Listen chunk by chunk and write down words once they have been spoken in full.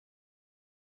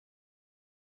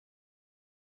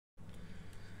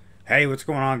Hey, what's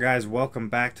going on, guys? Welcome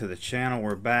back to the channel.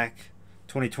 We're back.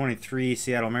 2023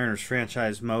 Seattle Mariners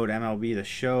Franchise Mode, MLB The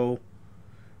Show.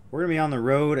 We're going to be on the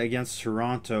road against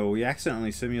Toronto. We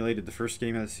accidentally simulated the first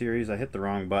game of the series. I hit the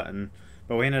wrong button,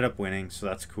 but we ended up winning, so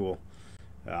that's cool.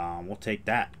 We'll take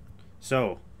that.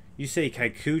 So, Yusei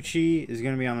Kikuchi is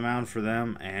going to be on the mound for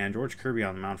them, and George Kirby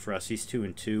on the mound for us. He's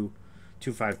 2-2,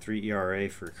 2.53 ERA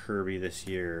for Kirby this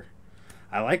year.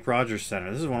 I like Rogers Center.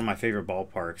 This is one of my favorite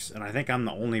ballparks, and I think I'm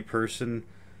the only person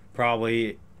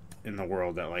probably in the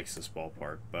world that likes this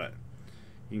ballpark, but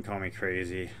you can call me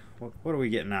crazy. What are we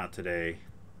getting out today?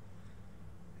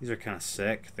 These are kind of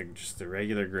sick. They're just the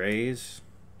regular grays.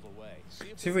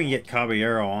 See if we can get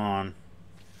Caballero on.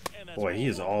 Boy, he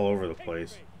is all over the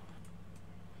place.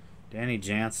 Danny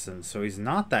Jansen. So he's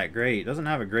not that great. Doesn't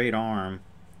have a great arm.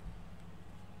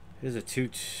 This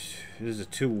is a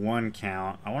 2-1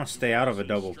 count. I want to stay out of a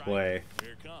double play.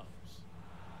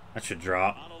 That should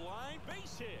drop.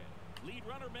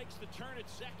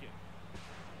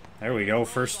 There we go,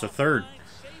 first to third.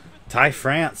 Ty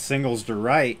France singles to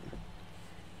right.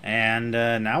 And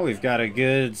now we've got a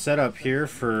good setup here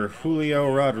for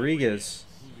Julio Rodriguez.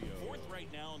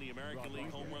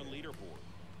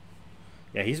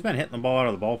 Yeah, he's been hitting the ball out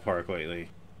of the ballpark lately.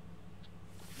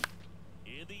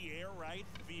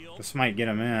 This might get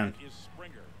him in.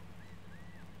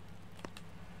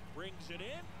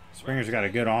 Springer's got a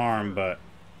good arm, but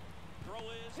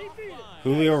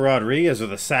Julio Rodriguez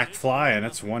with a sac fly, and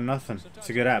it's 1-0. It's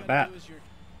a good at-bat.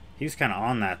 He was kind of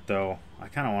on that, though. I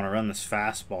kind of want to run this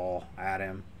fastball at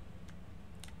him.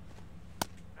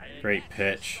 Great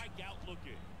pitch.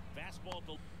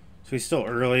 So he's still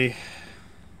early.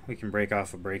 We can break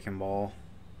off a breaking ball.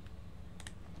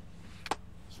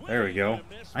 There we go.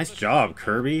 Nice job,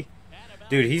 Kirby.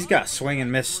 Dude, he's got swing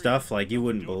and miss stuff like you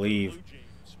wouldn't believe.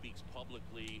 Speaks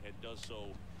publicly and does so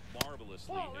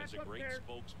marvelously as a great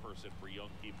spokesperson for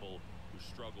young people who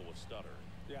struggle with stutter.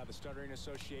 Yeah, the Stuttering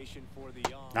Association for the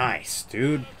Young. Nice,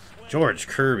 dude. George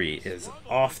Kirby is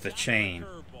off the chain.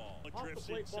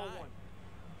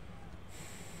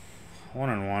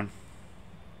 1-1.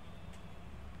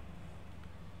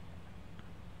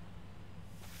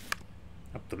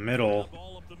 Up the middle.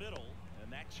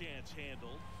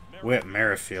 Whip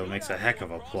Merrifield makes a heck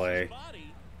of a play.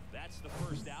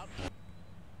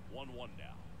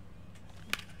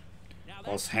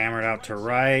 Ball's hammered out to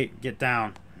right. Get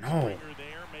down. No.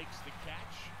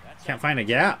 Can't find a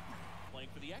gap.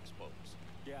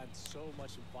 Yeah, and so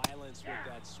much violence with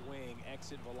that swing.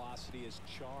 Exit velocity is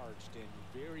charged and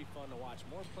very fun to watch.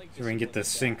 More plate. See if we can get this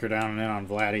sinker down and in on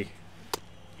Vladdy.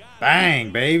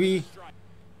 Bang, baby.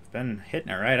 Been hitting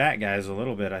it right at guys a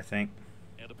little bit, I think.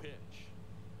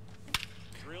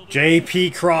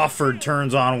 J.P. Crawford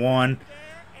turns on one.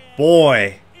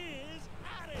 Boy,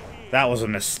 that was a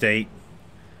mistake.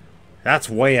 That's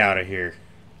way out of here.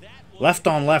 Left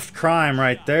on left crime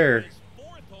right there.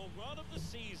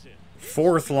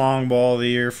 Fourth long ball of the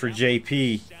year for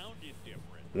J.P.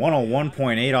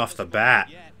 101.8 off the bat.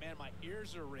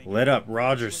 Lit up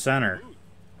Rogers Center.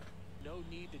 No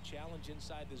need to challenge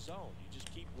inside the zone. You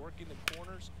just keep working the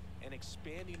corners and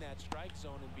expanding that strike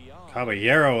zone and beyond.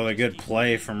 Caballero with a good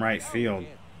play from right field.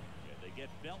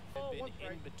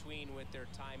 In between with their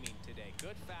timing today.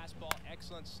 Good fastball,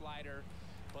 excellent slider,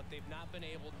 but they've not been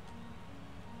able.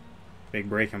 Big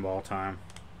breaking ball time.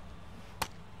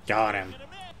 Got him.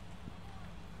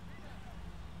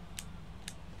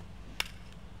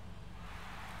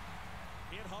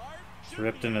 It's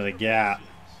ripped into the gap.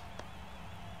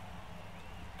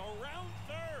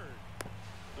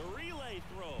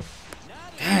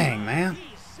 Dang, man.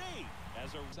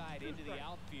 Into the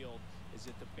outfield is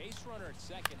that the base runner at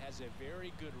second has a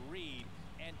very good read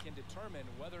and can determine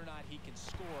whether or not he can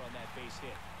score on that base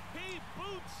hit. He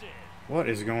boots it. What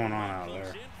is going on out there?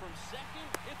 From second,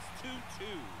 it's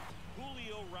 2-2.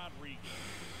 Julio Rodriguez.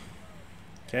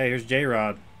 Okay, here's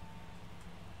J-Rod.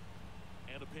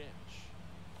 And a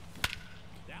pitch.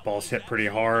 Ball's hit pretty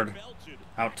hard.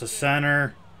 Out to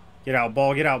center. Get out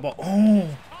ball, get out ball. Oh!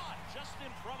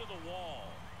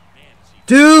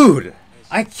 Dude!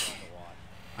 I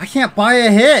can't buy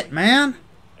a hit, man.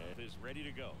 Is ready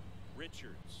to go.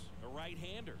 Richards, a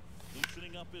right-hander,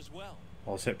 loosening up as well.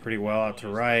 Ball's hit pretty well out to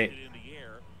right.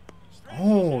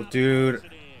 Oh, dude.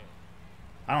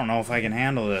 I don't know if I can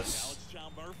handle this.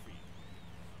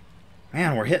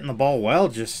 Man, we're hitting the ball well.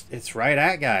 Just, it's right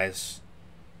at guys.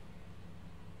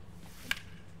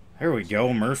 There we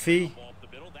go, Murphy.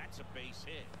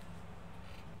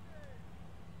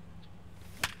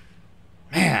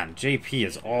 Man, JP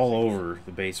is all over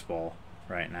the baseball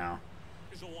right now.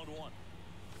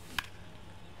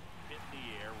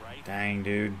 Dang,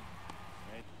 dude.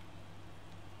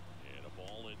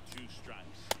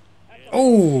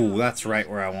 Oh, that's right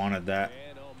where I wanted that.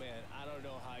 And oh man, I don't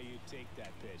know how you take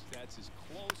that pitch. That's as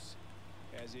close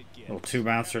as it gets. Little two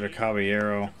bouncer to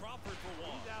Caballero.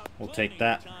 We'll take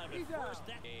that.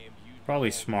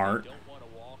 Probably smart.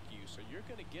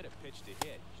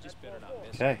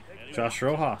 Okay, Josh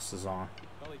Rojas is on.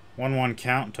 1-1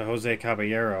 count to Jose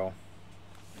Caballero.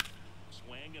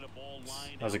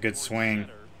 That was a good swing,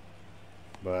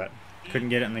 but couldn't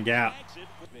get it in the gap.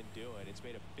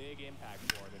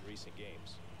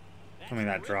 Tell me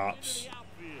that drops.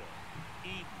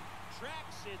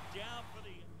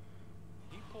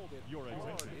 Your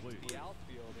attention, please. The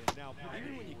outfield, and now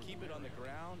even when you keep it on the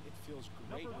ground, it feels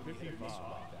great when you hit a missile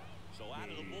like that. So out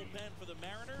of the bullpen for the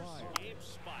Mariners, Gabe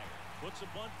Spire puts a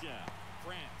bunt down.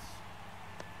 France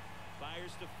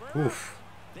fires to first. Oof.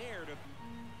 There to.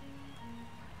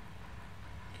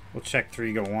 We'll check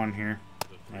 3, go 1 here,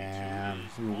 and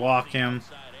we walk him.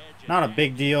 Not a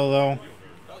big deal though.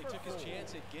 Well, he took his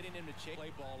chance at getting him to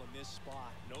play ball in this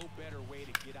spot. No better way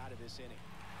to get out of this inning.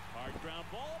 Hard ground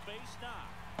ball, base knock.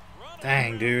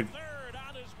 Dang, dude.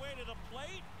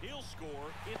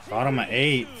 Bottom of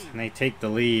 8th, and they take the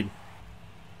lead.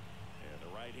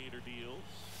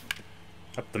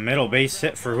 Up the middle, base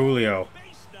hit for Julio.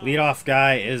 Leadoff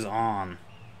guy is on.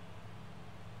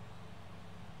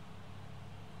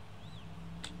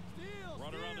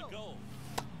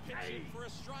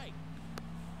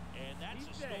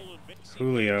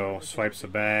 Julio swipes the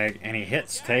bag, and he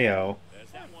hits Teo.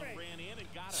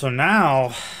 So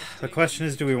now, the question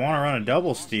is, do we want to run a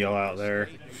double steal out there?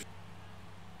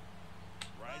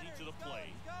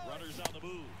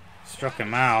 Struck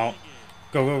him out.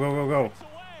 Go, go, go, go, go.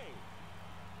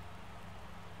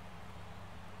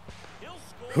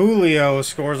 Julio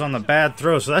scores on the bad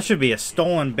throw, so that should be a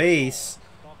stolen base.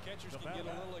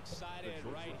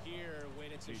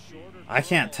 I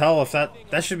can't tell if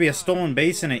that should be a stolen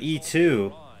base in an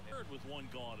E2.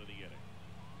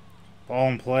 Ball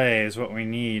in play is what we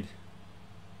need.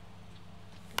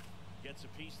 Good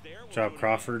job,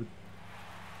 Crawford.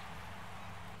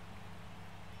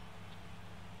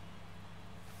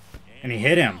 And he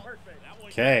hit him.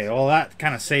 Okay, well that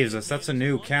kind of saves us. That's a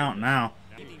new count now.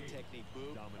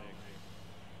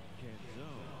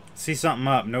 See something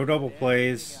up. No double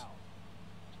plays.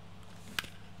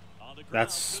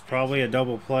 That's probably a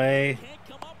double play.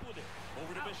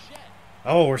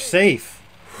 Oh, we're safe.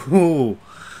 Whew.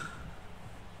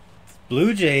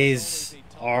 Blue Jays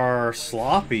are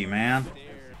sloppy, man.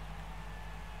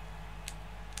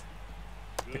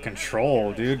 The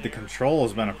control, dude. The control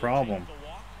has been a problem.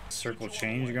 Circle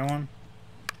change going.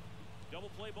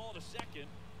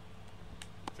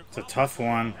 It's a tough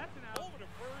one.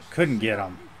 Couldn't get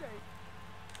him.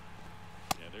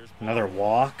 Another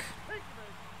walk.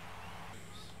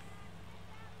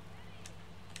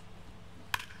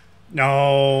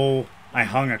 No, I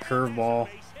hung a curveball.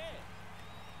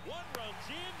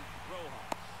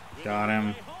 Got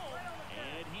him.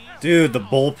 Dude, the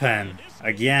bullpen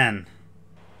again.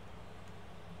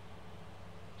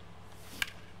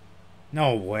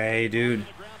 No way, dude.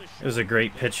 It was a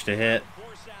great pitch to hit.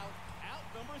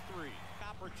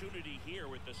 Opportunity here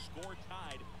with the score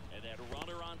tied and that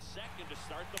runner on second to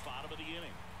start the bottom of the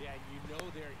inning. Yeah, you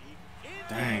know they're eager.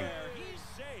 Dang. He's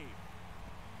safe.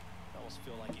 I almost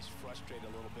feel like he's frustrated a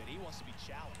little bit. He wants to be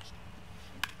challenged.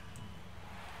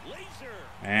 Laser.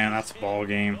 Man, that's a ball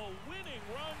game. The winning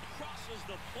run crosses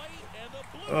the plate and the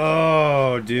Blue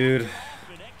Oh, dude.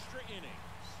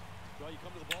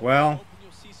 Well,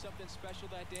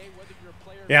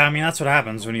 yeah, I mean, that's what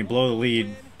happens when you blow the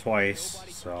lead twice.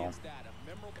 So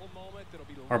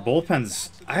our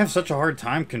bullpens, I have such a hard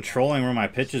time controlling where my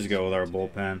pitches go with our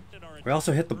bullpen. We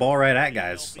also hit the ball right at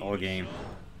guys all game,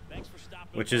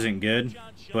 which isn't good.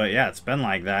 But yeah, it's been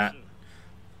like that.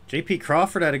 J.P.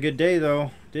 Crawford had a good day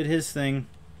though. Did his thing.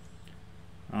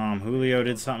 Julio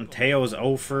did something. Teo's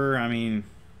over. I mean,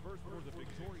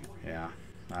 yeah,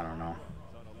 I don't know.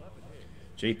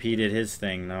 JP did his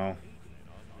thing though.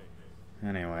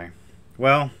 Anyway,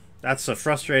 well, that's a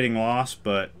frustrating loss,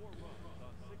 but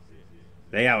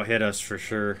they out-hit us for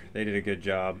sure. They did a good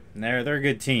job. And they're a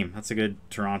good team. That's a good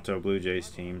Toronto Blue Jays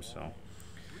team. So,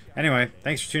 anyway,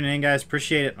 thanks for tuning in, guys.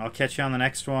 Appreciate it. I'll catch you on the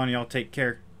next one. Y'all take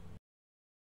care.